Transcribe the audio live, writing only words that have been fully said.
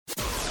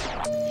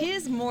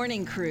His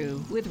Morning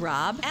Crew with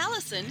Rob,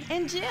 Allison,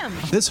 and Jim.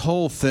 This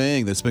whole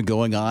thing that's been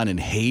going on in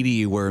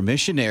Haiti, where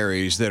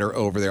missionaries that are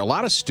over there, a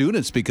lot of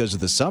students because of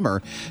the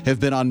summer have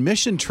been on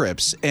mission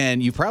trips,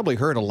 and you probably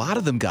heard a lot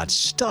of them got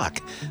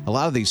stuck, a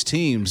lot of these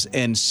teams,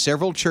 and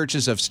several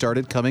churches have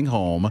started coming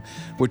home,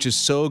 which is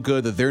so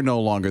good that they're no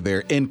longer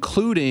there,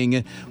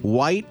 including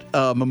White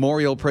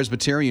Memorial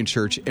Presbyterian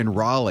Church in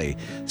Raleigh.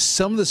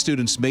 Some of the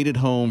students made it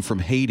home from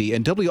Haiti,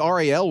 and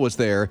WRAL was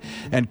there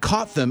and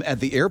caught them at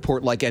the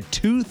airport like at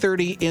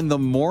 2:30 in the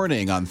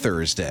morning on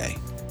Thursday.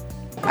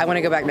 I want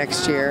to go back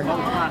next year,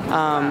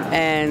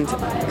 and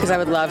because I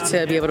would love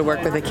to be able to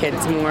work with the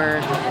kids more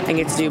and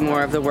get to do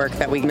more of the work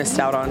that we missed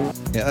out on.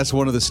 Yeah, that's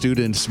one of the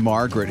students,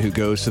 Margaret, who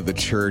goes to the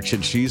church,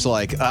 and she's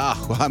like,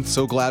 I'm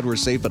so glad we're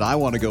safe, but I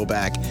want to go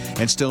back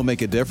and still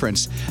make a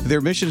difference.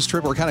 Their missions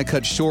trip were kind of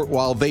cut short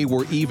while they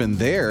were even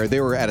there.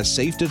 They were at a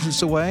safe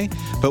distance away,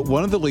 but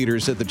one of the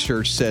leaders at the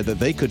church said that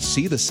they could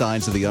see the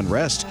signs of the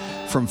unrest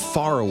from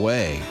far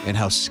away and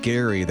how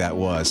scary that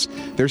was.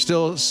 There's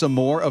still some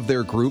more of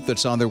their group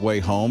that's on their way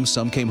home.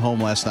 Some came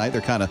home last night.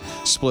 They're kind of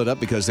split up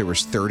because there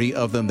was 30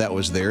 of them that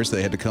was theirs.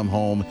 They had to come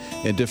home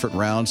in different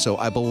rounds. So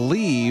I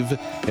believe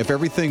if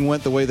everything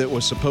went the way that it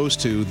was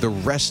supposed to, the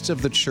rest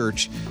of the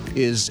church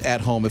is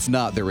at home. If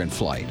not, they're in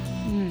flight.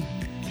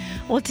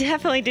 Well, it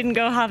definitely didn't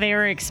go how they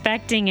were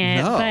expecting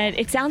it, but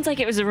it sounds like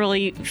it was a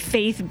really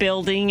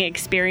faith-building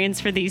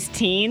experience for these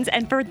teens.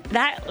 And for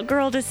that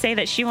girl to say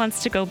that she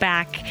wants to go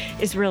back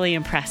is really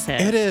impressive.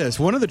 It is.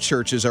 One of the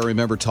churches I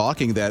remember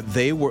talking that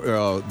they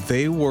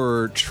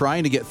were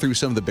trying to get through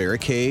some of the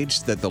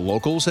barricades that the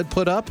locals had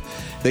put up.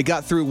 They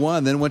got through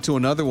one, then went to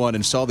another one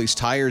and saw these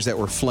tires that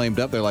were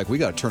flamed up. They're like, we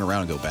got to turn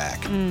around and go back.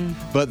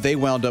 But they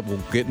wound up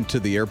getting to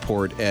the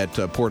airport at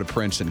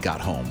Port-au-Prince and got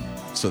home.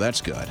 So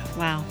that's good.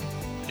 Wow.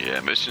 Yeah,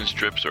 mission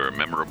trips are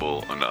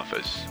memorable enough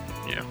as,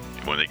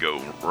 when they go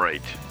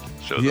right.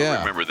 So they'll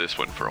remember this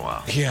one for a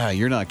while. Yeah,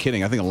 you're not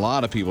kidding. I think a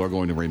lot of people are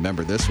going to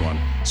remember this one,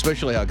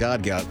 especially how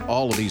God got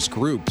all of these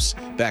groups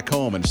back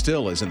home and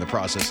still is in the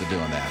process of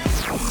doing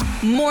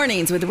that.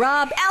 Mornings with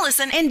Rob,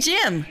 Allison, and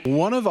Jim.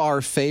 One of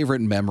our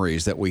favorite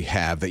memories that we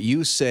have that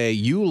you say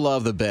you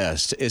love the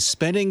best is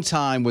spending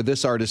time with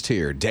this artist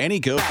here, Danny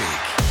Gokey.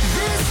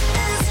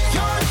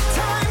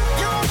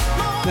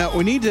 Now,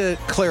 we need to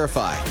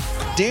clarify.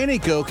 Danny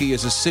Gokey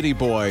is a city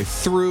boy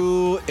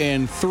through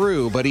and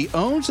through, but he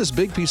owns this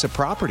big piece of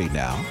property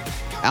now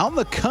out in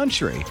the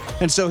country.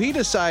 And so he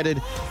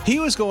decided he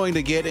was going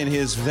to get in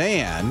his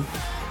van,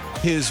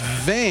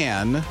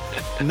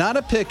 not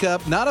a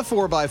pickup, not a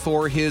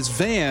 4x4, his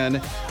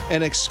van,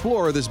 and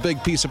explore this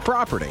big piece of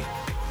property.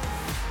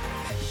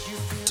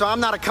 So I'm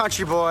not a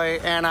country boy,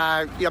 and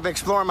I've been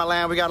exploring my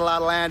land. We got a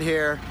lot of land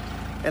here.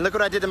 And look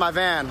what I did to my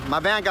van.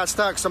 My van got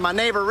stuck, so my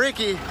neighbor,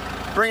 Ricky,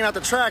 bringing out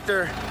the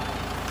tractor,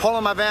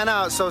 pulling my van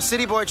out. So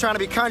city boy trying to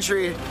be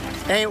country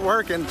ain't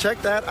working.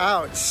 Check that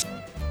out.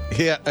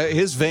 Yeah,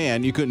 his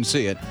van, you couldn't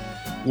see it,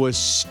 was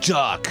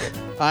stuck.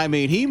 I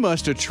mean, he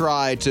must have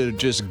tried to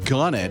just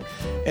gun it,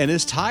 and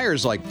his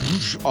tires like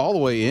all the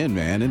way in,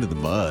 man, into the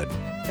mud.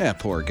 Yeah,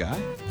 poor guy.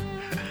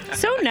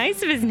 So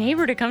nice of his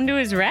neighbor to come to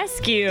his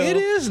rescue. It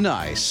is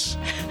nice.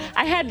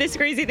 I had this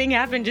crazy thing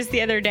happen just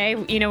the other day.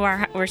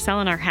 We're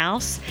selling our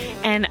house,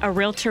 and a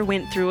realtor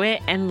went through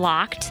it and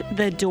locked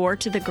the door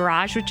to the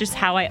garage, which is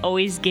how I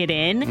always get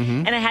in.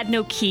 And I had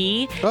no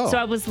key. So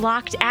I was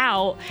locked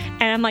out,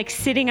 and I'm like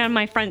sitting on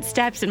my front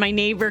steps, and my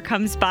neighbor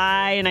comes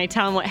by, and I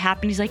tell him what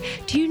happened. He's like,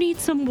 do you need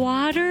some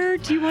water?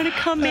 Do you want to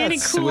come in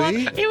and cool off?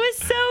 It was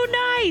so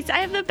nice. I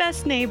have the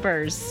best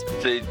neighbors.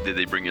 Did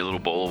they bring you a little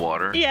bowl of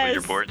water Yes. on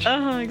your porch?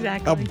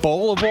 Exactly. A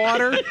bowl of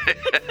water?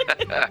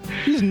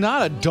 He's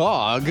not a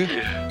dog.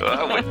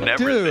 I would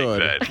never think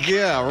that.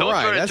 Yeah, Don't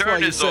right. try to That's turn why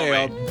you this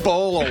say on me. a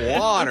bowl of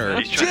water.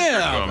 He's trying to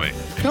turn it on Jim,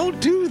 me. don't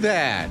do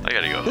that. I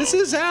gotta go This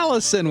home. is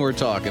Allison we're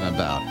talking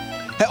about.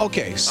 Hey,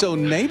 okay, so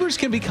neighbors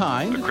can be A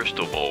kind.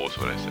 crystal bowl is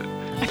what I said.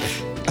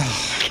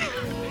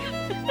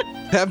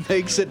 That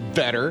makes it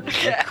better.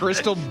 A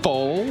crystal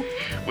bowl.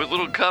 With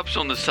little cups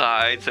on the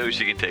side so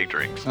she can take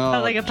drinks. Oh,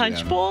 like a punch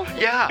Jim. bowl?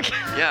 Yeah,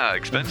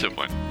 expensive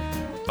one.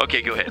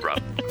 Okay, go ahead, Rob.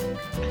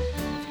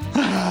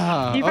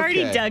 You've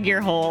already dug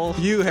your hole.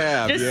 You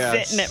have, Just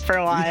yes. sit in it for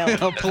a while.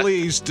 Yeah,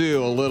 please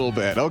do a little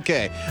bit.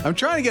 Okay, I'm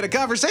trying to get a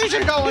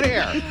conversation going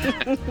here.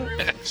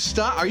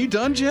 Stop. Are you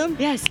done, Jim?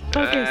 Yes,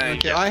 focus.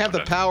 Okay, I have the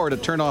power to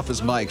turn off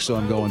his mic, so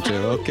I'm going to.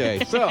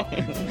 Okay, so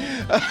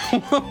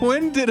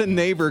when did a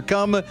neighbor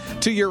come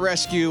to your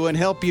rescue and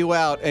help you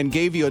out and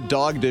gave you a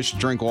dog dish to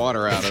drink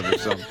water out of or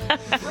something?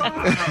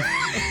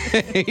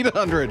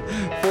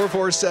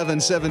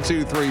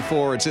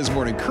 800-447-7234. It's His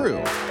Morning Crew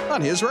on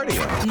His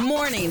Radio.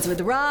 Mornings with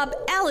Rob,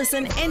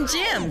 Allison, and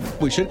Jim.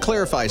 We should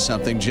clarify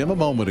something. Jim, a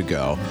moment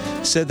ago,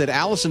 said that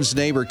Allison's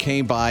neighbor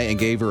came by and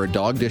gave her a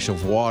dog dish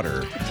of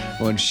water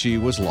when she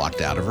was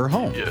locked out of her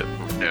home. Yeah,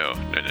 no.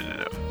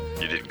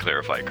 You didn't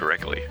clarify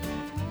correctly.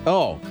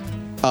 Oh.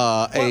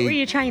 What were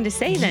you trying to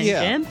say then,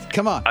 yeah, Jim?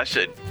 come on. I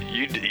said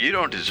You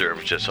don't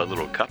deserve just a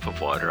little cup of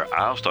water.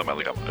 I was talking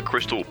about like a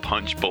crystal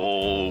punch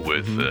bowl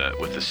with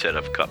a set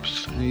of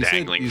cups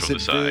dangling from the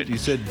side. You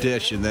said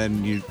dish, and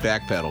then you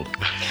backpedaled.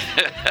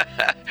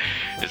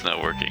 It's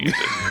not working, is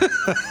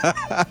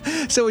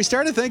it? So we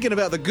started thinking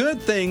about the good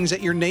things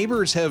that your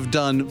neighbors have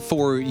done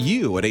for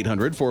you at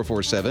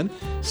 800-447-7234.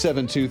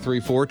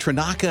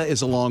 Trinaka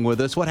is along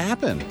with us. What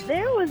happened?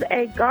 There was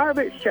a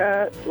garbage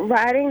truck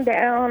riding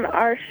down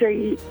our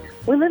street.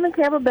 We live in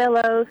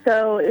Campobello,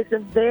 so it's a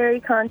very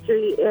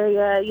country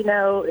area. You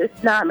know,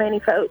 it's not many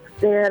folks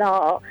there at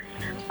all.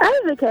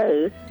 As the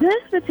case,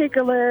 this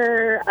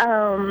particular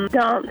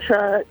dump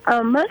truck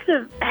must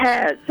have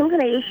had some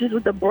kind of issues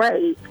with the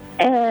brake,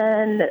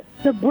 and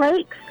the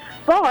brakes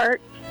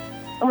sparked.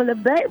 And when the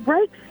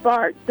brakes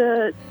sparked,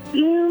 the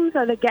fumes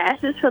or the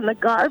gases from the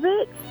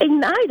garbage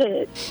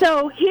ignited.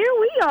 So here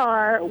we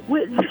are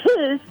with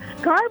this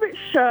garbage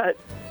truck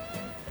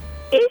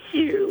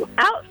issue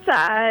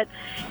outside,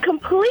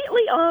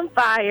 completely on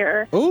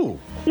fire. Ooh.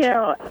 You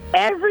know,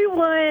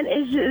 everyone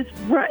is just,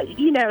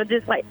 you know,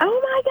 just like,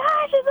 oh my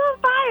gosh, it's on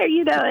fire,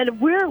 you know,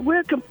 and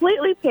we're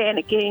completely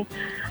panicking.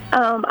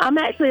 I'm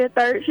actually a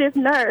third shift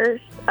nurse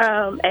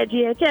at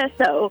GHS,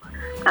 so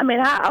I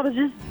mean, I was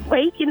just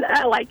waking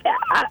up, like,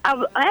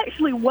 I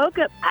actually woke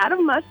up out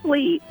of my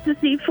sleep to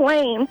see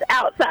flames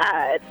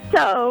outside.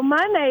 So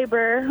my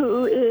neighbor,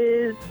 who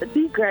is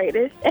the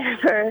greatest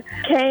ever,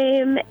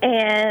 came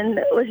and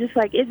was just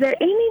like, is there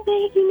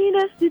anything you need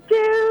us to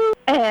do?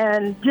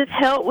 And just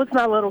help with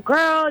my little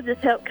girl,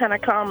 just help kind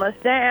of calm us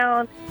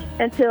down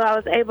until I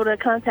was able to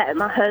contact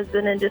my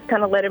husband and just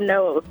kind of let him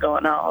know what was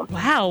going on.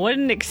 Wow, what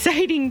an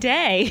exciting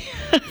day.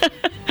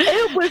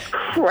 It was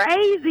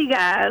crazy,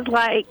 guys.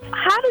 Like,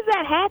 how does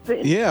that happen?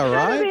 Yeah,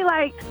 right? Be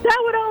like,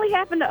 that would only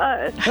happen to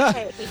us.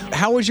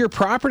 How was your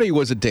property?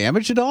 Was it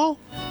damaged at all?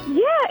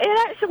 Yeah,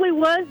 it actually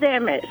was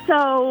damaged.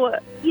 So,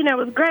 you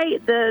know, it was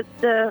great. The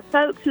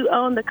folks who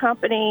owned the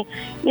company,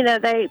 you know,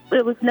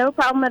 it was no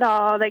problem at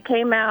all. They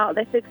came out,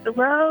 they fixed the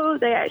road,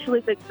 they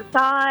actually fixed the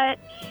sod.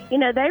 You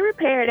know, they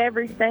repaired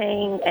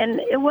everything, and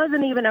it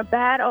wasn't even a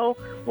battle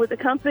with the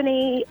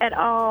company at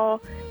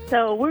all.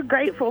 So we're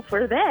grateful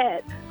for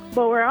that.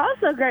 But we're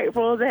also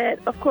grateful that,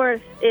 of course,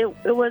 it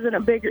wasn't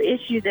a bigger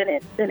issue than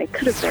it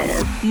could have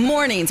been.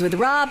 Mornings with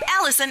Rob,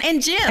 Allison,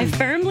 and Jim. I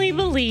firmly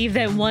believe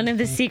that one of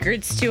the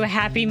secrets to a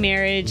happy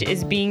marriage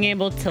is being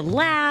able to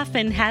laugh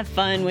and have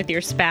fun with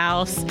your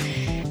spouse.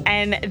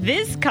 And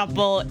this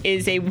couple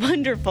is a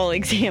wonderful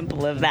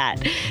example of that.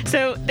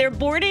 So they're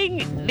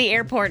boarding the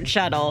airport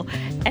shuttle,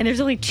 and there's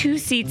only 2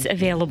 seats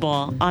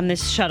available on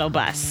this shuttle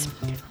bus.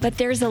 But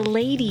there's a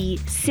lady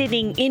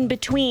sitting in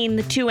between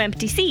the 2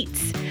 empty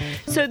seats.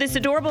 So this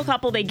adorable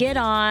couple, they get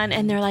on,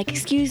 and they're like,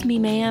 excuse me,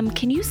 ma'am,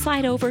 can you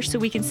slide over so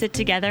we can sit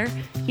together?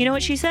 You know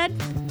what she said?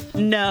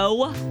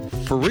 No.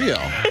 For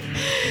real?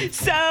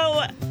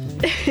 So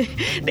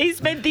they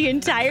spent the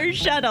entire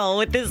shuttle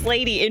with this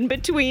lady in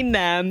between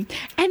them,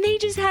 and they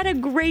just had a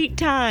great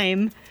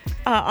time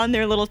on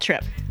their little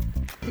trip.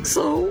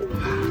 So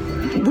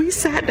we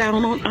sat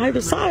down on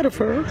either side of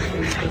her,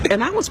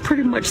 and I was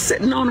pretty much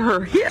sitting on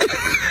her hip.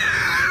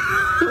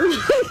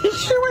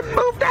 She would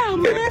move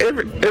down, man.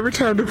 Every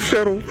time the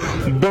shuttle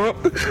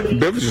bumped,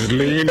 Bev just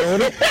leaned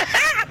on it.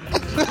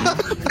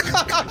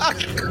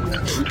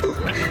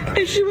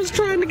 And she was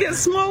trying to get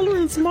smaller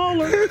and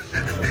smaller.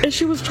 And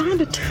she was trying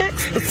to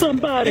text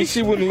somebody. And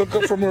she wouldn't look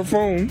up from her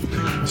phone.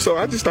 So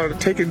I just started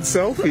taking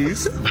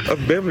selfies of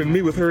Beverly and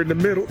me with her in the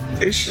middle.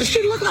 And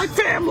she looked like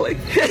family.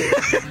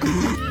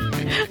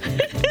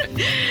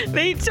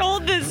 They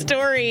told this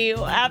story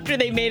after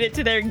they made it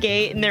to their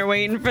gate and they're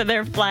waiting for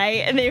their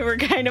flight, and they were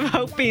kind of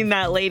hoping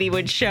that lady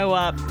would show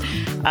up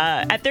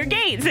at their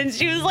gate since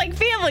she was like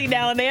family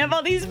now, and they have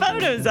all these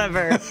photos of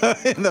her.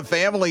 In the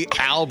family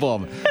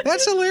album.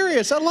 That's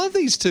hilarious. I love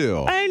these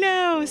two. I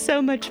know.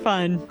 So much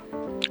fun.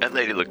 That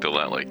lady looked a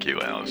lot like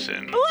you,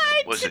 Allison.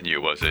 What? Wasn't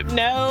you, was it?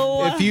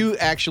 No. If you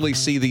actually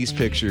see these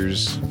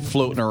pictures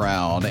floating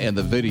around in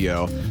the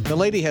video, the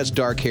lady has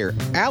dark hair.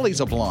 Allie's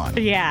a blonde.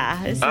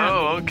 Yeah.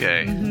 Oh,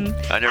 okay.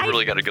 I never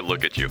really got a good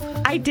look at you.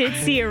 I did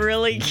see a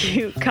really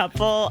cute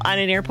couple on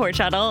an airport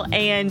shuttle,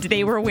 and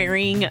they were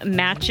wearing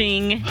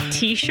matching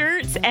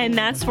T-shirts, and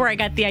that's where I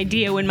got the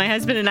idea when my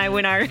husband and I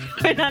went on our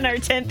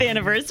 10th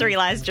anniversary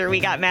last year. We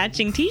got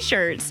matching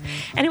T-shirts,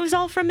 and it was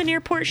all from an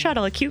airport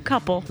shuttle, a cute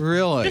couple.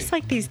 Really? Just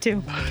like these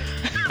two.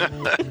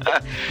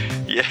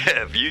 Yeah,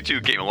 if you two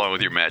came along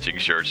with your matching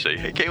shirts, say,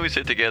 hey, can we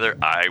sit together?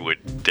 I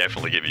would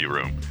definitely give you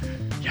room.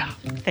 Yeah.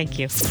 Thank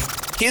you.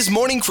 His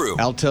morning crew.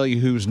 I'll tell you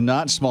who's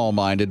not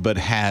small-minded but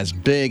has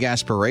big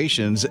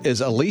aspirations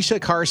is Alicia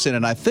Carson,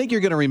 and I think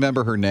you're going to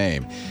remember her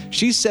name.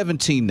 She's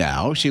 17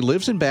 now. She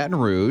lives in Baton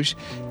Rouge,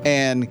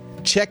 and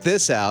check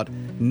this out.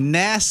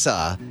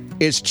 NASA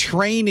is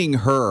training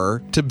her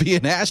to be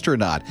an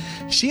astronaut.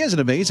 She has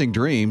an amazing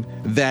dream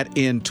that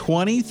in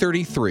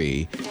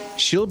 2033,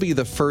 she'll be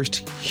the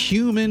first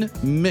human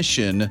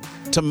mission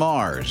to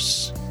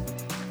Mars.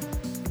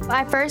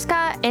 I first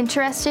got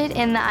interested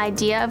in the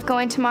idea of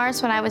going to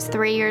Mars when I was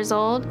 3 years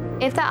old.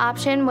 If the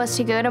option was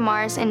to go to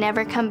Mars and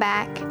never come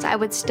back, I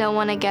would still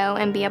want to go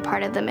and be a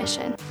part of the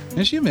mission.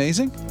 Isn't she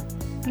amazing?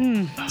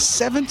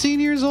 17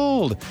 years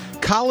old.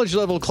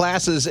 College-level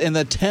classes in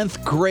the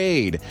 10th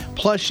grade.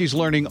 Plus, she's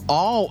learning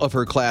all of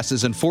her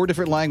classes in 4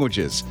 different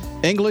languages.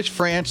 English,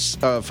 French,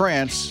 I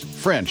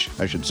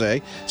should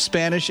say,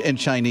 Spanish, and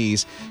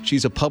Chinese.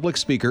 She's a public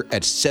speaker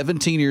at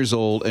 17 years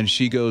old, and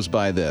she goes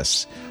by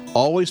this: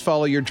 always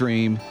follow your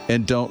dream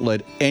and don't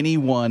let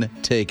anyone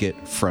take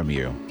it from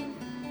you.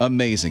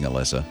 Amazing,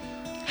 Alyssa.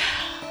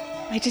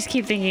 I just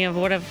keep thinking of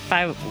what if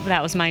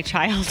that was my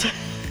child.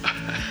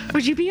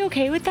 Would you be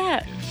okay with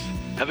that?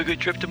 Have a good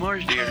trip to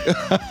Mars, dear.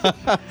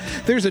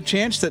 There's a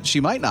chance that she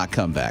might not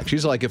come back.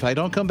 She's like, if I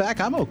don't come back,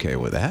 I'm okay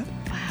with that.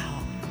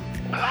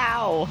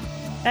 Wow.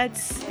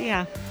 That's,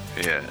 yeah.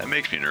 Yeah, that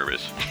makes me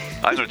nervous.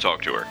 I'm going to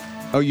talk to her.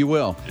 Oh, you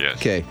will? Yes.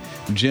 Okay.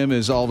 Jim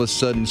is all of a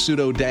sudden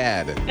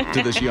pseudo-dad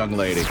to this young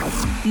lady.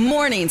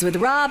 Mornings with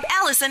Rob,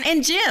 Allison,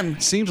 and Jim.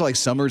 Seems like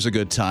summer's a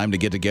good time to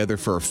get together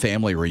for a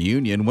family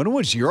reunion. When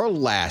was your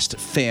last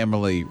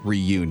family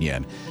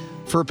reunion?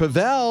 For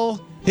Pavel,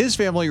 his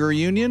family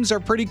reunions are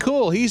pretty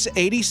cool. He's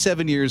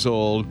 87 years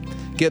old.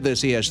 Get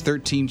this, he has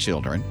 13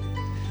 children.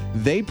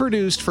 They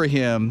produced for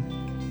him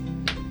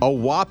a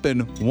whopping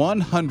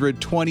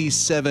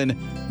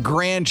 127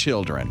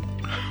 grandchildren.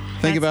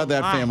 Think about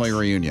that family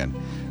reunion.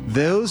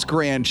 Those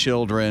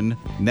grandchildren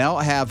now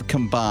have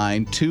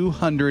combined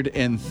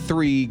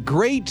 203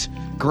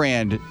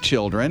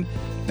 great-grandchildren.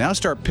 Now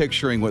start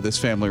picturing what this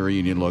family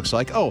reunion looks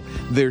like. Oh,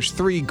 there's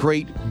 3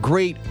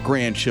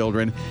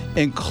 great-great-grandchildren,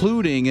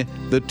 including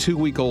the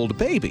 2-week-old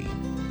baby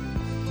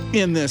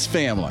in this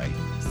family.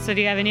 So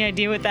do you have any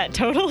idea what that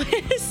total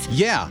is?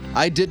 Yeah,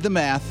 I did the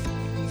math.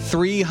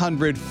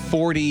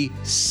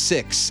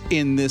 346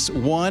 in this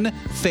one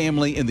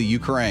family in the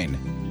Ukraine.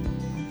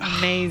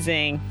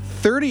 Amazing.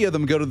 30 of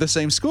them go to the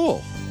same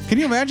school. Can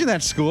you imagine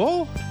that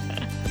school?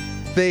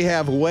 They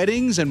have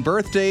weddings and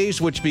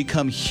birthdays, which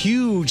become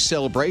huge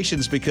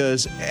celebrations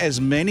because as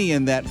many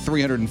in that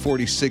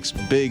 346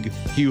 big,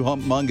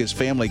 humongous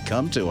family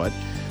come to it.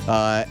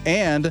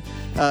 And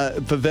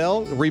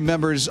Pavel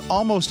remembers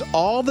almost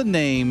all the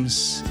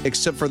names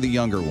except for the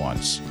younger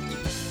ones.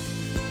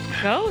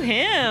 Go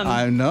him.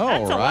 I know,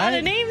 That's right? a lot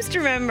of names to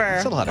remember.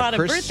 That's a lot of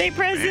birthday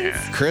presents.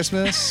 Yeah.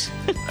 Christmas.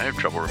 I have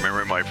trouble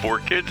remembering my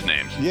 4 kids'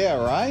 names.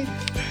 Yeah, right?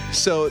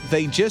 So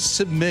they just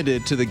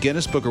submitted to the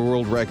Guinness Book of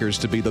World Records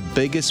to be the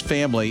biggest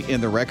family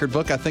in the record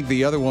book. I think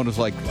the other one was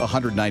like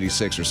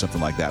 196 or something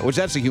like that, which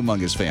that's a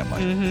humongous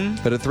family.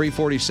 Mm-hmm. But at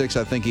 346,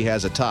 I think he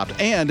has it topped.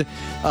 And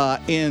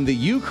in the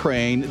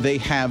Ukraine, they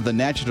have the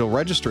National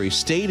Registry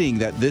stating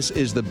that this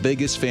is the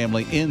biggest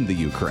family in the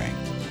Ukraine.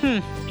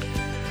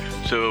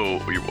 So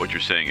what you're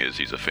saying is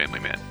he's a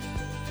family man?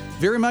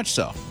 Very much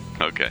so.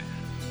 Okay.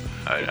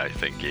 I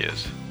think he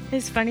is.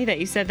 It's funny that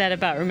you said that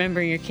about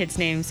remembering your kids'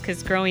 names,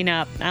 because growing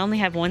up, I only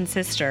have one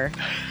sister.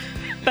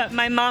 But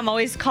my mom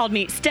always called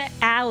me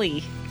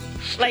Allie.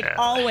 Like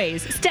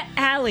always.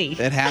 Allie.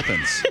 It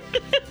happens.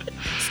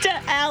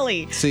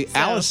 Allie. See,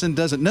 Allison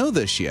doesn't know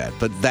this yet,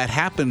 but that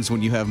happens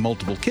when you have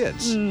multiple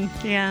kids.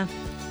 Yeah.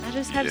 I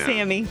just have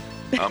Sammy.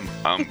 I'm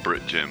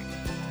Jim.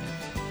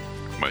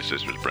 My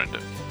sister's Brenda.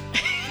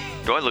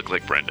 Do I look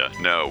like Brenda?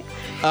 No.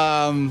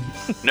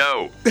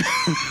 No.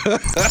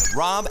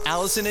 Rob,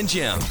 Allison, and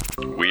Jim.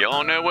 We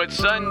all know what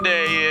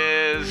Sunday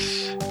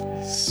is.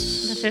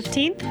 The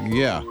 15th?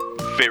 Yeah.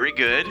 Very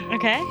good.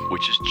 Okay.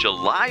 Which is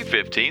July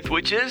 15th,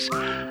 which is?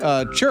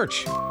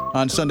 Church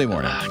on Sunday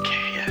morning.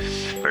 Okay,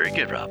 yes. Very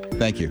good, Rob.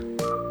 Thank you.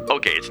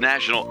 Okay, it's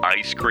National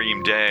Ice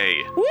Cream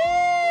Day. Woo!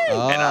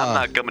 And I'm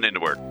not coming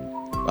into work.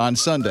 On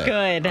Sunday.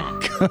 Good.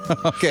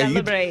 Okay,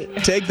 Celebrate.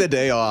 You take the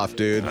day off,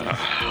 dude.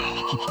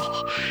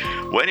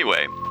 Well,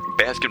 anyway,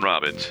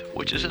 Baskin-Robbins,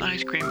 which is an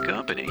ice cream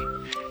company,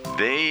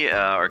 they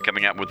are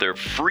coming out with their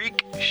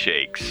Freak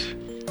Shakes.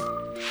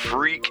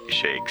 Freak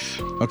Shakes.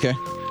 Okay.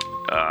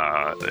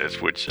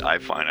 Which I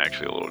find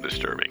actually a little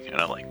disturbing, and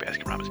I like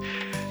Baskin-Robbins.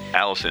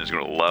 Allison is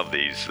going to love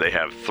these. They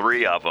have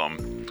 3 of them,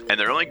 and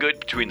they're only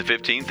good between the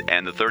 15th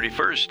and the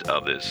 31st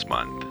of this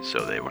month.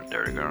 So they're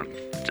going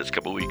to, just a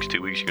couple weeks,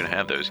 2 weeks, you're going to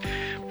have those.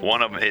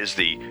 One of them is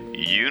the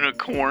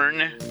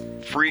Unicorn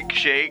Freak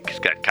Shake. It's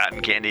got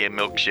cotton candy and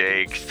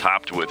milkshakes,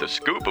 topped with a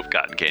scoop of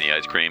cotton candy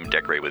ice cream,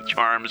 decorated with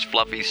charms,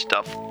 fluffy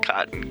stuffed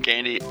cotton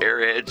candy,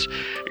 airheads,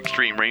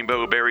 extreme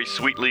rainbow berry,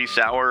 sweetly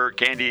sour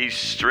candy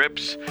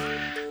strips,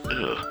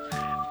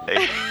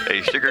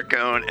 a sugar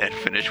cone, and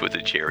finished with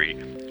a cherry,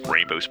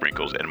 rainbow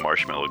sprinkles, and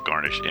marshmallow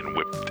garnish and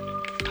whipped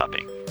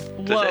topping.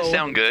 Does that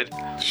sound good?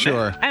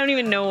 Sure. I don't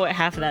even know what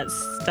half of that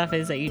stuff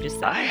is that you just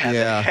said. I have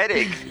a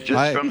headache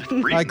just from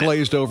reading I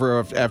glazed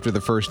over after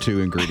the first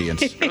 2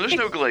 ingredients. No, there's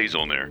no glaze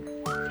on there.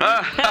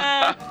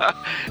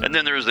 And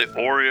then there's the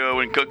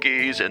Oreo and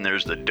cookies, and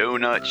there's the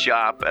donut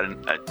shop,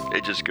 and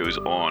it just goes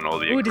on. All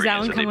the Ooh, does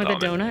that ingredients one come with a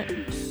they donut?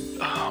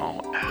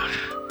 Oh,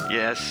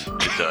 Yes,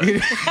 it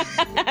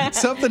does.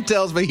 Something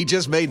tells me he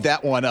just made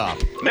that one up.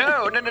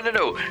 No.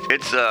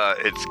 It's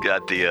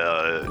got the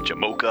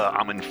Jamocha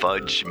almond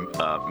fudge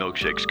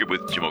milkshake scooped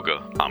with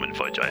Jamocha almond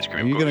fudge ice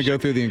cream. Are you going to go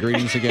through the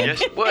ingredients again?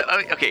 Yes. Well,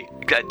 okay.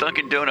 Got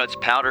Dunkin' Donuts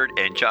powdered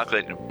and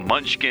chocolate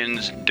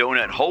Munchkins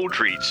donut whole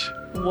treats.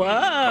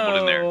 Whoa.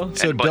 In there.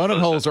 So And donut Bud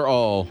holes are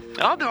all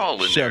they're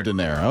all in shoved there. in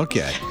there.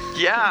 Okay.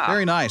 Yeah.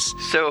 Very nice.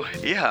 So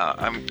yeah,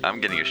 I'm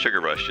getting a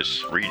sugar rush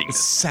just reading this.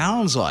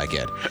 Sounds like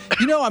it.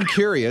 I'm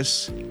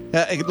curious.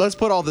 Let's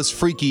put all this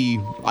freaky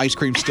ice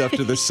cream stuff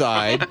to the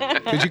side.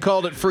 Because you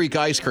called it freak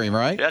ice cream,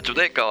 right? That's what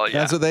they call it. Yeah.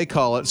 That's what they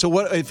call it. So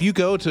what if you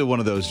go to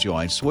one of those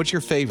joints, what's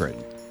your favorite?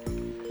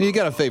 You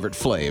got a favorite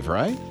flavor,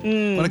 right?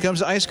 When it comes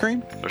to ice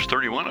cream? There's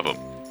 31 of them.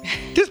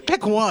 Just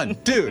pick one,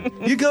 dude.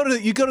 You go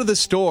to the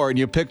store and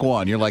you pick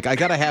one. You're like, I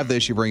gotta have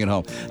this. You bring it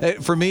home.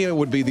 For me, it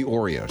would be the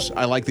Oreos.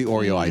 I like the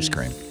Oreo ice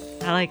cream.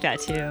 I like that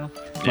too.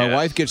 My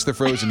wife gets the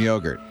frozen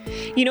yogurt.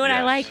 You know what?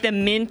 I like the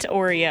mint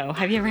Oreo.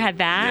 Have you ever had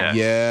that?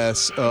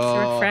 Yes. It's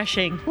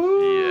refreshing.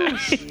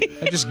 Yes.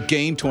 I just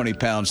gained 20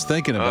 pounds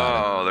thinking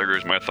about Oh, there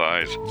goes my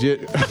thighs.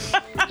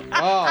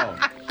 Oh.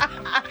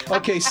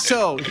 Okay,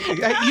 so,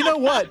 you know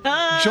what?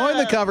 Join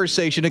the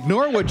conversation.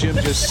 Ignore what Jim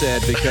just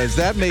said because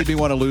that made me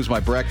want to lose my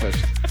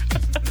breakfast.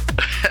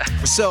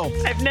 So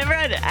I've never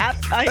had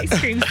ice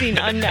cream seem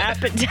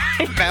unappetizing.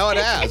 now it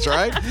has,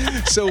 right?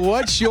 So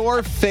what's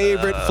your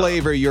favorite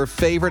flavor, your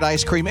favorite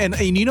ice cream? And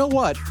you know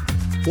what?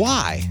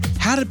 Why?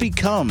 How did it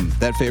become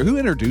that favorite? Who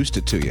introduced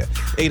it to you?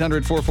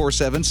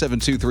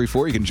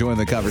 800-447-7234. You can join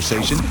the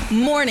conversation.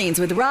 Mornings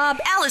with Rob,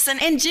 Allison,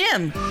 and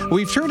Jim.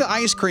 We've turned to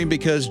ice cream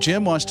because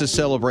Jim wants to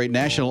celebrate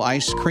National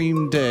Ice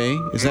Cream Day.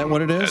 Is that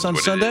what it is That's on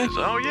what Sunday? It is.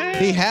 Oh, yeah.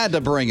 He had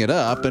to bring it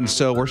up, and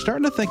so we're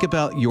starting to think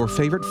about your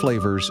favorite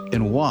flavors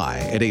and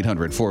why at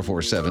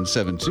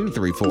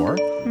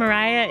 800-447-7234.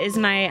 Mariah is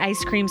my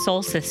ice cream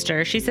soul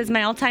sister. She says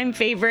my all-time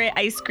favorite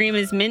ice cream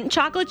is mint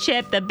chocolate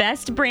chip. The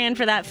best brand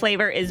for that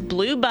flavor is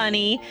Blue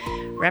Bunny.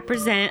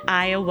 Represent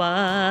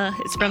Iowa.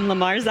 It's from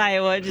Lamar's,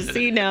 Iowa, just so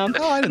you know.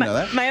 Oh, I didn't know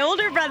that. My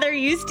older brother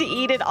used to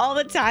eat it all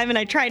the time, and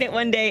I tried it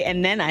one day,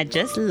 and then I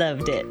just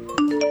loved it.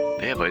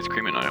 They have ice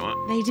cream in Iowa.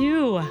 They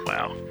do.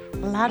 Wow. A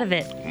lot of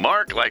it.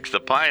 Mark likes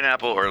the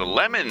pineapple or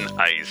lemon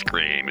ice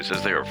cream. He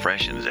says they are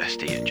fresh and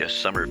zesty and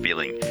just summer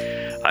feeling.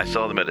 I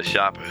saw them at a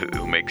shop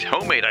who makes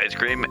homemade ice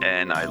cream,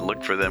 and I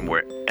look for them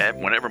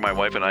whenever my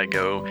wife and I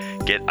go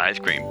get ice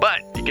cream.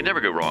 But you can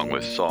never go wrong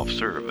with soft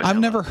serve. I've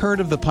never heard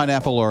of the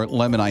pineapple or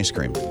lemon ice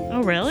cream.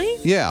 Oh, really?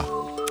 Yeah.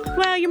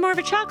 Well, you're more of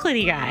a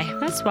chocolatey guy.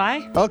 That's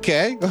why.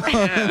 Okay.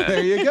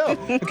 There you go.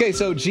 Okay,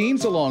 so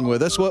Jean's along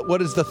with us.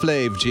 What is the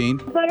flav, Jean?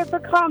 Butter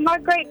pecan. My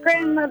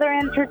great-grandmother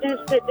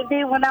introduced it to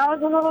me when I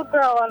was a little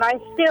girl, and I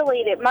still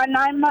eat it. My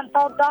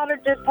 9-month-old daughter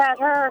just had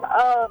her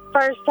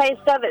first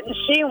taste of it, and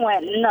she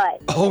went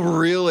nuts. Oh,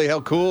 really?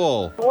 How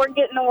cool. We're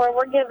getting to where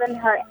we're giving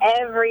her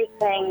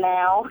everything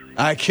now.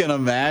 I can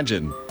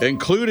imagine,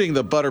 including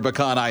the butter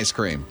pecan ice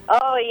cream.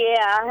 Oh,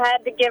 yeah. I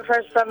had to give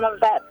her some of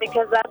that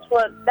because that's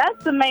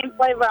the main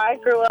flavor I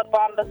grew up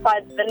on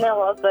besides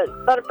vanilla,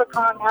 but butter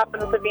pecan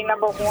happens to be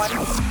number one.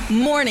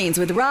 Mornings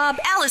with Rob,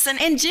 Allison,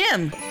 and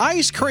Jim.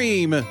 Ice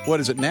cream.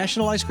 What is it?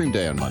 National Ice Cream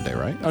Day on Monday,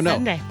 right? Oh,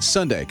 no.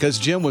 Sunday. Because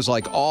Jim was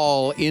like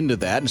all into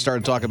that and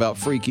started talking about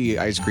freaky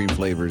ice cream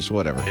flavors,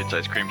 whatever. It's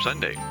Ice Cream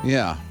Sunday.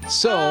 Yeah.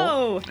 So.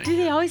 Oh, do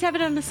they always have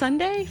it on a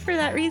Sunday for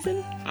that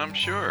reason? I'm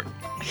sure.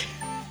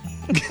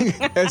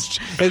 as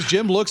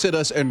Jim looks at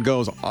us and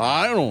goes,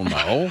 I don't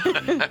know.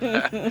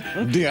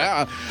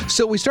 Yeah.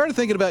 So we started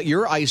thinking about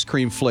your ice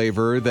cream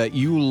flavor that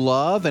you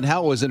love and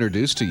how it was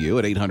introduced to you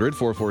at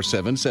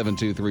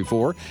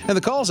 800-447-7234. And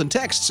the calls and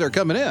texts are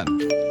coming in.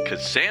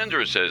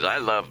 Cassandra says, I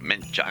love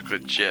mint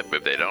chocolate chip.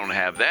 If they don't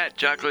have that,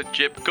 chocolate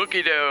chip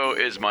cookie dough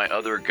is my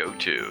other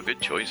go-to.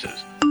 Good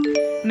choices.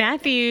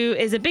 Matthew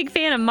is a big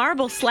fan of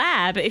Marble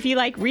Slab. If you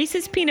like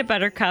Reese's Peanut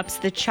Butter Cups,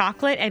 the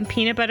chocolate and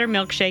peanut butter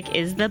milkshake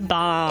is the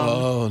bomb.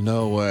 Oh,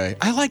 no way.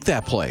 I like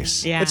that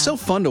place. Yeah. It's so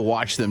fun to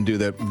watch them do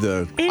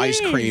the ice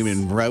cream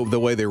and the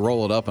way they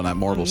roll it up on that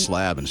marble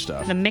slab and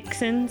stuff. The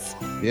mix-ins.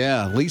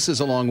 Yeah. Lisa's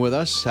along with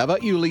us. How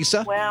about you,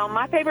 Lisa? Well,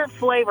 my favorite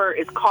flavor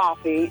is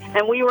coffee.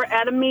 And we were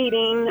at a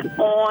meeting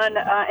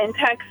in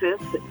Texas,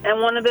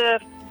 and one of the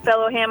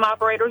fellow ham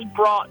operators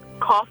brought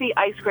coffee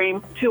ice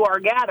cream to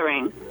our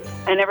gathering.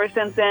 And ever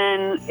since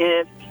then,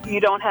 if you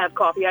don't have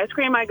coffee ice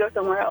cream, I go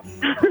somewhere else.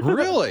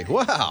 Really?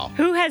 Wow.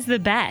 Who has the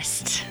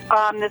best?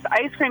 This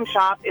ice cream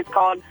shop is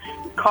called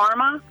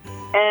Karma,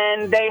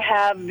 and they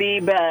have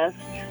the best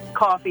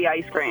coffee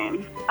ice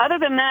cream. Other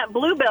than that,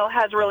 Bluebell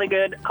has really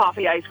good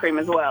coffee ice cream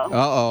as well.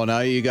 Uh-oh, now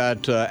you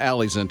got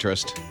Allie's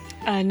interest.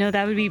 No,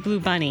 that would be Blue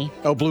Bunny.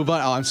 Oh, Blue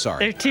Bunny. Oh, I'm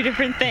sorry. They're two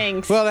different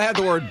things. Well, they had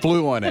the word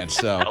blue on it,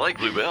 so. I like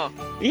Bluebell.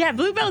 Yeah,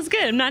 Bluebell's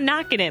good. I'm not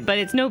knocking it, but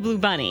it's no Blue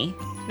Bunny.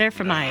 They're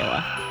from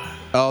Iowa.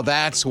 Oh,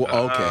 that's okay.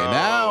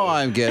 Now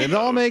I'm getting it.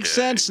 All makes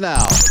sense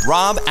now.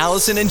 Rob,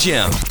 Allison, and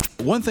Jim.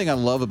 One thing I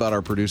love about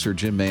our producer,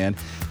 Jim Mann,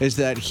 is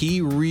that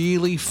he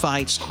really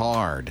fights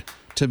hard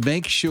to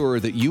make sure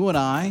that you and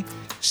I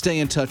stay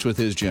in touch with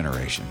his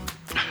generation.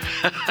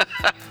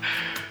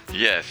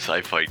 Yes,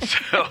 I fight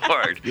so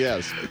hard.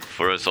 Yes.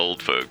 For us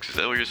old folks. Is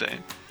that what you're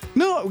saying?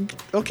 No,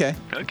 okay.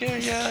 Okay,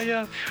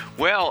 yeah.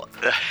 Well,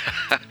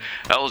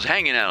 I was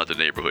hanging out at the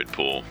neighborhood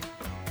pool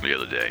the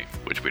other day,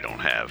 which we don't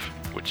have,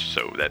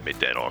 so that made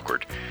that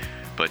awkward.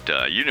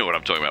 But you know what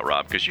I'm talking about,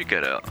 Rob, because you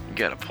got a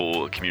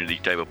pool, a community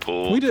type of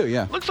pool. We do,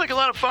 yeah. Looks like a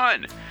lot of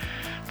fun.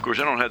 Of course,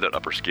 I don't have that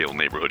upper scale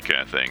neighborhood kind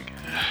of thing.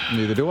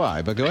 Neither do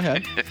I, but go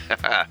ahead.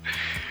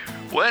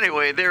 Well,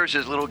 anyway, there was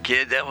this little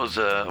kid that was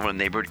one of the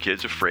neighborhood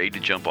kids afraid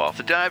to jump off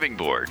the diving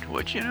board,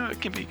 which,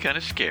 it can be kind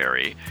of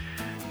scary.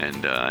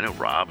 And I know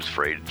Rob's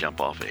afraid to jump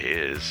off of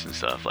his and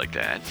stuff like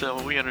that,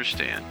 so we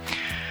understand.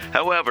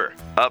 However,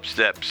 up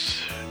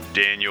steps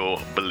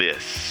Daniel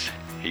Bliss.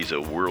 He's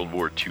a World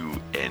War II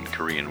and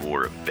Korean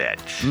War vet.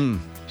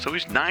 So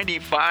he's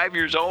 95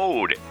 years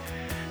old.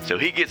 So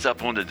he gets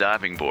up on the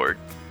diving board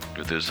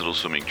with his little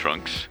swimming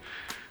trunks.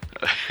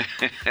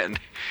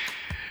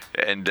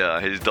 And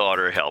his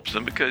daughter helps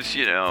him because,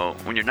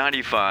 when you're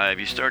 95,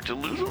 you start to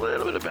lose a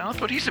little bit of balance.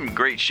 But he's in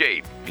great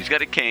shape. He's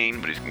got a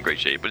cane, but he's in great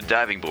shape. But the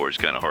diving board is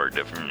kind of hard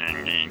to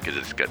because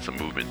it's got some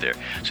movement there.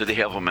 So they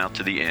help him out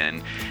to the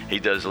end. He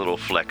does a little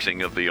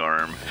flexing of the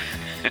arm.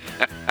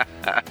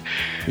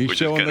 He's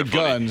showing the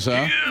guns,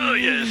 huh? Oh,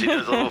 yes, he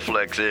does a little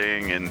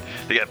flexing, and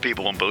they got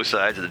people on both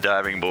sides of the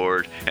diving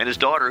board. And his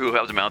daughter, who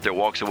helps him out there,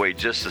 walks away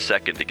just a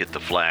second to get the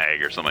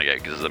flag or something like that,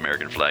 because there's an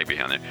American flag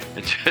behind there.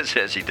 And just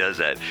as he does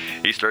that,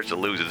 he starts to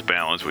lose his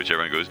balance, which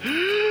everyone goes,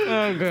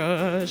 oh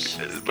gosh,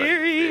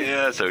 scary.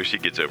 Yeah, so she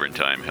gets over in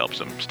time, helps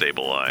him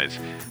stabilize.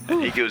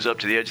 And he goes up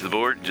to the edge of the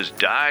board and just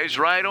dives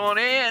right on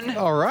in.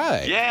 All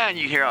right. Yeah, and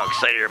you hear how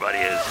excited everybody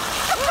is.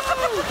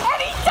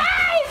 And he dives!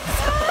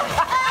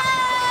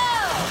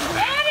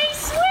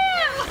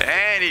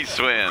 And he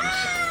swims.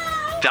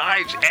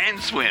 Dives and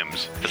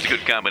swims. That's a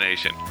good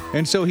combination.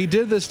 And so he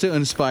did this to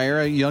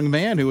inspire a young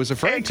man who was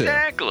afraid to.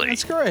 Exactly.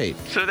 That's great.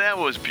 So that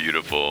was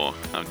beautiful.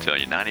 I'm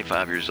telling you,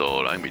 95 years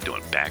old, I'm going to be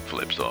doing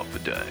backflips off the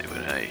dive.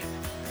 But hey.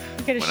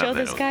 You going to show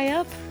this guy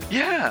up?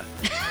 Yeah.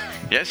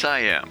 Yes, I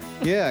am.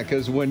 Yeah,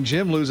 because when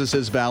Jim loses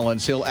his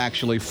balance, he'll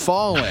actually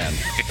fall in.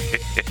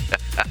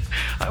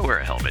 I wear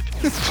a helmet.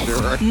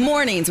 Sure.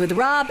 Mornings with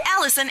Rob,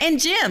 Allison, and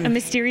Jim. A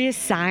mysterious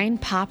sign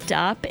popped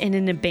up in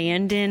an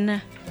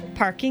abandoned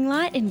parking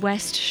lot in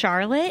West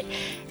Charlotte,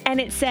 and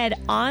it said,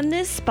 "On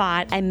this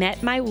spot, I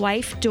met my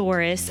wife,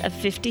 Doris, of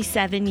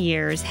 57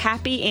 years.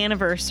 Happy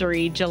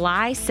anniversary,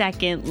 July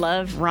 2nd.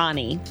 Love,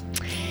 Ronnie."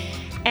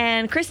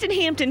 And Kristen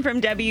Hampton from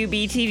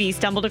WBTV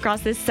stumbled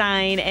across this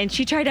sign, and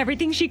she tried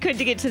everything she could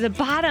to get to the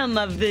bottom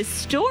of this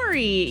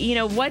story.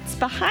 What's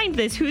behind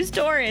this? Who's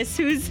Doris?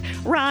 Who's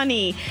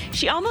Ronnie?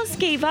 She almost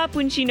gave up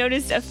when she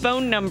noticed a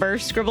phone number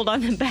scribbled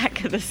on the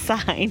back of the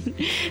sign.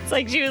 It's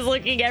like she was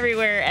looking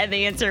everywhere, and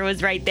the answer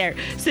was right there.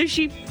 So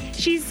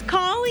she's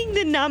calling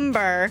the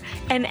number,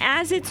 and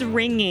as it's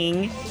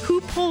ringing, who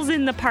pulls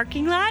in the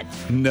parking lot?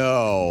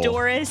 No.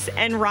 Doris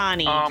and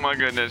Ronnie. Oh, my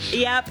goodness.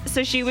 Yep.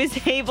 So she was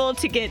able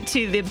to get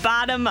to the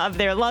bottom of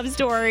their love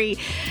story.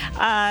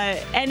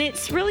 And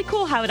it's really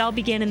cool how it all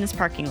began in this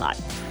parking lot.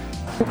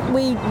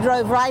 We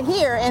drove right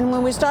here, and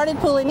when we started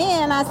pulling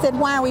in, I said,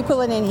 "Why are we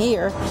pulling in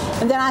here?"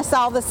 And then I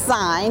saw the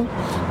sign,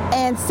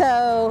 and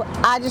so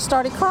I just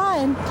started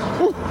crying.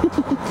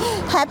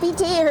 Happy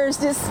tears,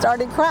 just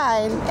started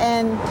crying,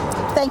 and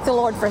thank the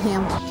Lord for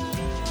him.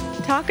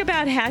 Talk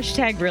about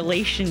hashtag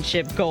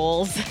relationship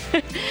goals.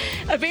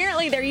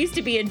 Apparently, there used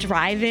to be a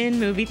drive-in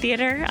movie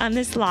theater on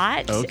this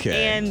lot.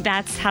 Okay. And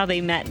that's how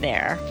they met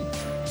there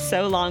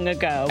so long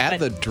ago. At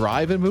the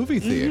drive-in movie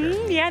theater?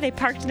 Mm-hmm, yeah, they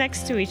parked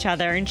next to each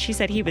other, and she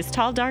said he was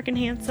tall, dark, and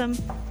handsome.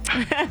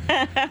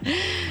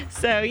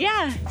 So,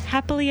 yeah,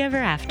 happily ever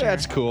after.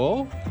 That's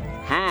cool.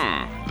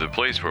 The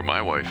place where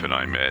my wife and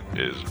I met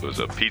was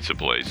a pizza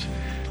place,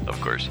 of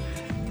course.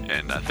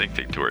 And I think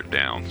they tore it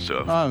down,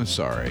 so... I'm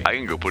sorry. I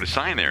can go put a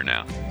sign there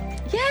now.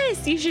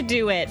 Yes, you should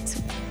do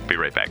it. Be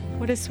right back.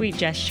 What a sweet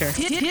gesture.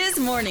 His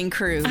morning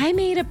crew. I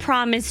made a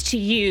promise to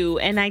you,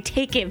 and I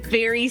take it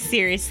very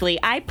seriously.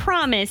 I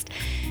promised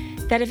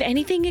that if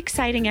anything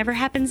exciting ever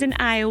happens in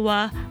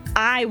Iowa,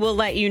 I will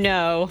let you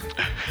know.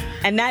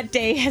 And that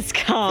day has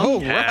come.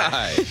 Oh,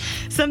 right.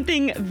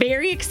 Something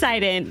very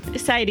exciting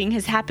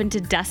has happened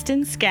to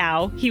Dustin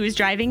Scow. He was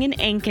driving in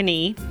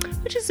Ankeny,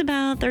 which is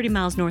about 30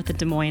 miles north of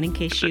Des Moines, in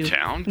case you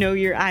know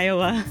your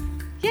Iowa.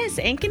 Yes,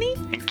 Ankeny?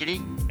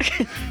 Ankeny?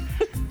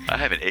 I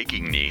have an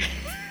aching knee.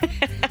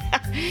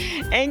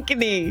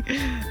 Ankeny.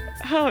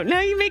 Oh, now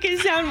you make it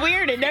sound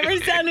weird. It never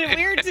sounded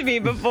weird to me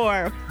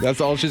before.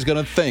 That's all she's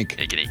going to think.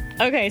 Ankeny.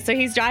 Okay, so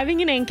he's driving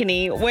in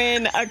Ankeny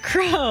when a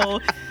crow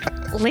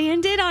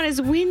landed on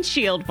his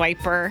windshield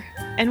wiper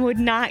and would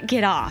not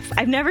get off.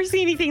 I've never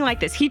seen anything like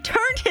this. He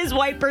turned his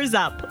wipers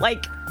up,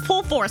 like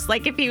full force,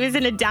 like if he was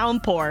in a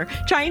downpour,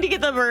 trying to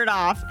get the bird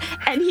off,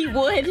 and he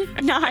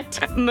would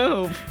not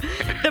move.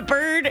 The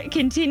bird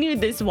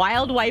continued this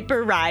wild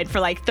wiper ride for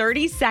like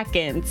 30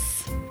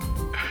 seconds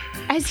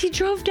as he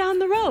drove down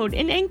the road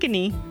in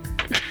Ankeny.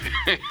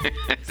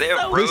 They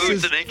have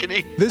roads in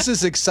Ankeny? This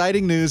is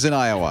exciting news in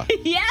Iowa.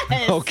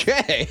 Yes.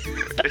 Okay.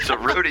 It's a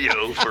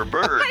rodeo for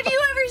birds. Have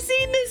you ever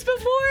seen this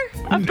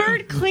before? A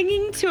bird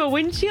clinging to a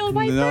windshield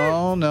wiper?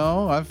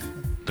 No.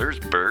 There's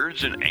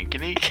birds in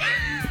Ankeny?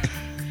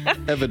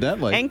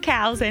 Evidently. And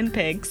cows and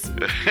pigs.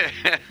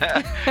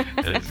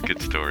 That is a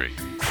good story.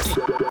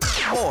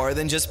 More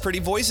than just pretty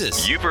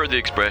voices. You've heard the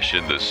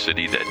expression, the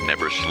city that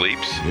never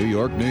sleeps. New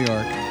York.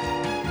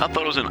 I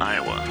thought it was in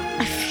Iowa.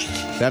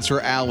 That's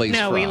where Allie's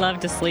No, from. we love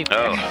to sleep there.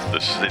 Oh, the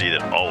city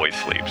that always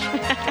sleeps.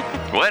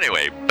 Well,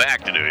 anyway,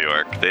 back to New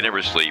York. They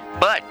never sleep,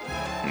 but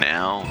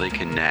now they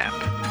can nap.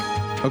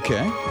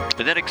 Okay.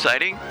 Isn't that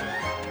exciting?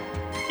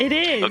 It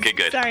is. Okay,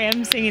 good. Sorry,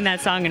 I'm singing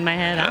that song in my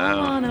head. I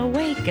want to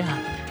wake up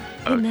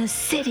in the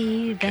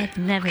city that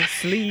never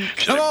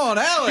sleeps. Come on,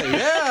 Allie.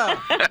 Yeah.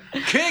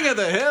 King of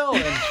the hill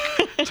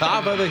and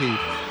top of the heap.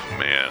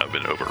 Man, I've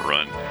been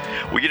overrun.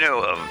 Well, you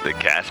know, the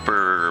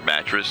Casper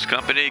mattress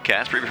company,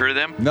 Casper, have you heard of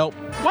them? Nope.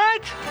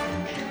 What?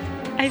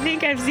 I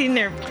think I've seen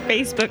their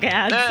Facebook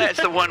ads.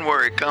 It's the one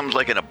where it comes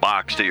like in a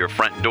box to your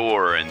front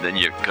door, and then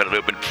you cut it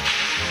open.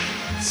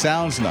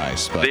 Sounds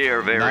nice, but They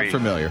are very not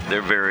familiar.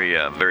 They're very,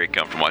 very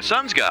comfortable. My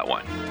son's got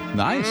one.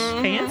 Nice.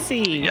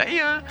 Fancy.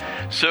 Yeah.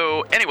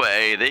 So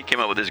anyway, they came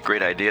up with this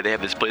great idea. They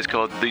have this place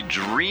called the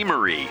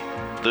Dreamery.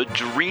 The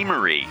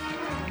Dreamery.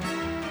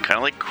 Kind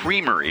of like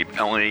Creamery,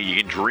 only you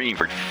can dream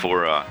for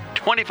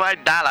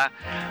 $25.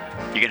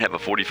 You can have a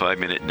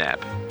 45-minute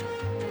nap.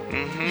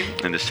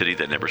 In the city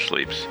that never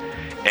sleeps.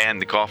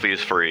 And the coffee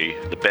is free,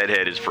 the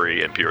bedhead is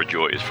free, and pure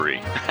joy is free.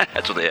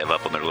 That's what they have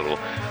up on their little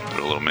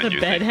menu. The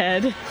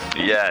bedhead.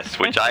 Yes,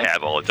 which I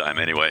have all the time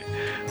anyway.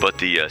 But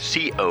the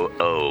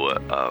COO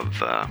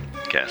of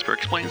Casper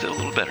explains it a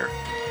little better.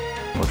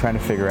 We're trying to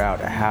figure out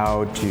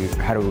how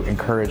to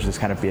encourage this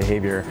kind of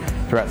behavior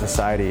throughout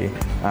society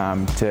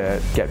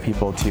to get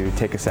people to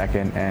take a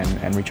second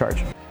and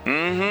recharge.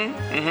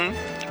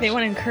 They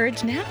want to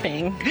encourage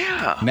napping.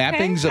 Yeah.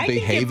 Napping's a behavior?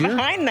 I can get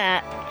behind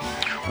that.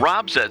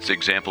 Rob sets the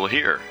example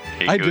here.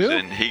 He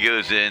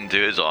goes into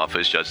his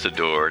office, shuts the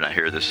door, and I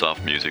hear this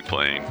soft music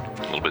playing,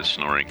 a little bit of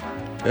snoring.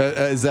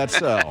 Is that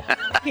so?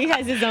 He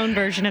has his own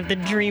version of the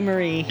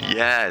Dreamery.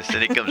 Yes,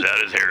 and he comes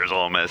out, his hair is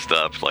all messed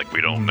up, like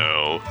we don't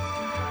know.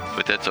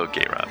 But that's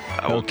okay, Rob.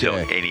 I won't tell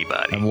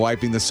anybody. I'm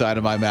wiping the side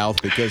of my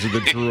mouth because of the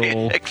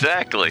drool.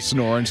 Exactly.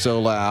 Snoring so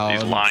loud.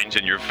 These lines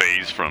in your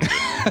face from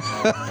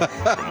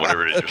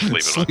whatever it is you're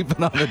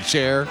sleeping on the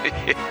chair.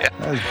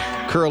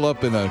 Yeah. Curl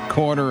up in a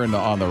corner and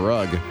on the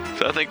rug.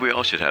 So I think we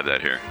all should have that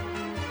here.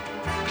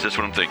 That's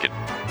what I'm thinking.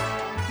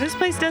 This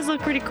place does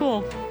look pretty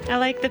cool. I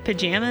like the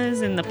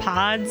pajamas and the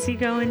pods you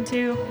go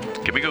into.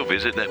 Can we go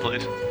visit that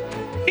place?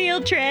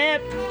 Field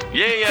trip.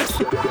 Yeah.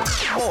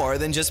 More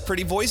than just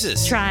pretty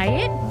voices. Try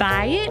it,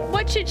 buy it,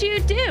 what should you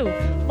do?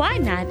 Why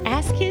not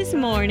ask his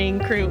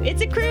morning crew?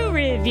 It's a crew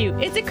review.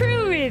 It's a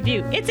crew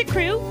review. It's a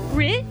crew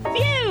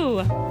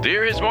review.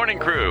 Dear His Morning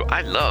Crew,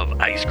 I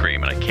love ice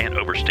cream, and I can't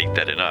overstate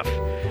that enough.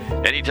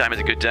 Anytime is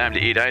a good time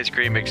to eat ice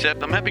cream,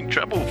 except I'm having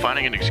trouble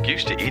finding an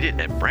excuse to eat it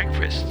at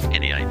breakfast.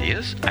 Any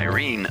ideas?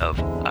 Irene of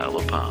Isle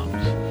of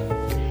Palms.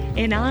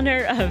 In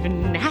honor of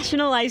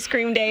National Ice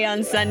Cream Day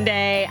on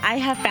Sunday, I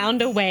have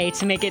found a way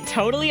to make it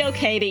totally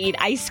okay to eat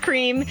ice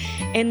cream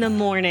in the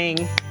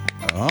morning.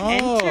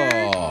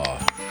 Enter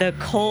the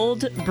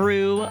cold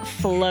brew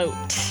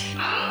float.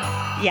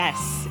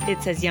 Yes,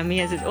 it's as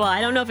yummy as well,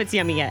 I don't know if it's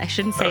yummy yet. I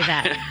shouldn't say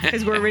that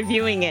because we're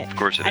reviewing it. Of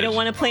course it is. I don't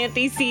want to plant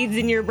these seeds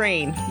in your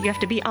brain. You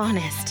have to be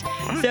honest.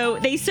 So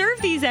they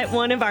serve these at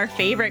one of our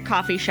favorite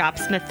coffee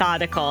shops,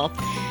 Methodical.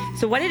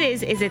 So what it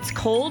is it's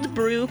cold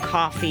brew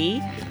coffee,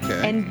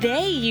 and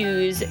they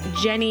use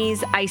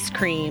Jenny's ice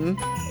cream.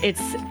 It's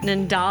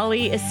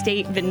Ndali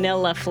Estate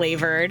vanilla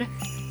flavored,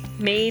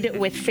 made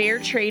with fair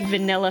trade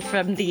vanilla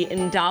from the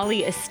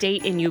Ndali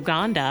Estate in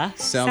Uganda.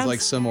 Sounds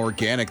like some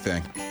organic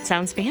thing.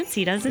 Sounds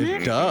fancy, doesn't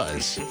it? It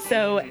does.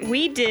 So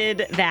we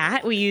did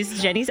that. We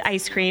used Jenny's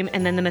ice cream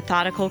and then the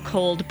Methodical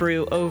cold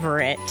brew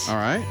over it. All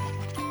right.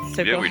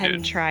 So go ahead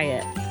and try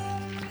it.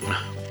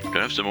 Can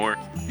I have some more?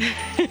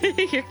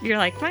 You're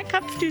like, my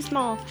cup's too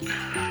small.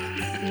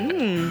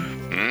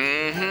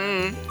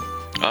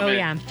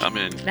 I'm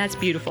in. That's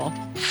beautiful.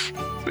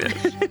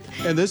 Yes.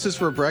 And this is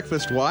for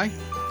breakfast. Why?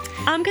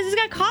 Because it's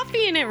got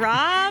coffee in it,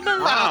 Rob.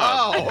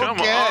 Oh, come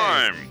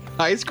on.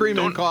 Ice cream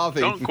and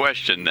coffee. Don't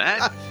question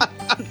that.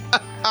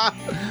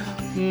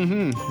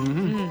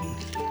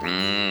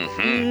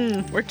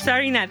 We're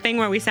starting that thing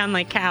where we sound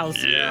like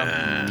cows.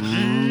 Yeah.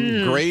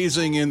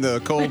 Grazing in the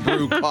cold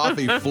brew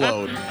coffee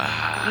float.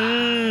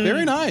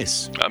 Very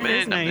nice. I'm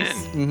in.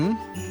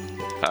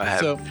 I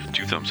have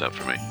 2 thumbs up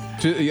for me.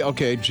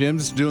 Okay,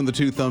 Jim's doing the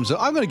 2 thumbs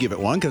up. I'm going to give it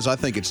 1 because I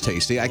think it's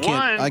tasty.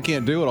 I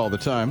can't do it all the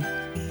time.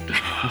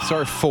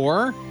 Sorry,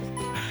 4?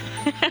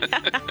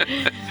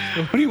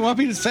 What do you want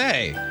me to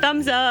say?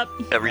 Thumbs up.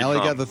 Allie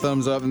got the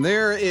thumbs up, and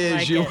there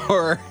is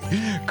your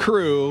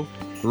crew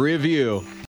review.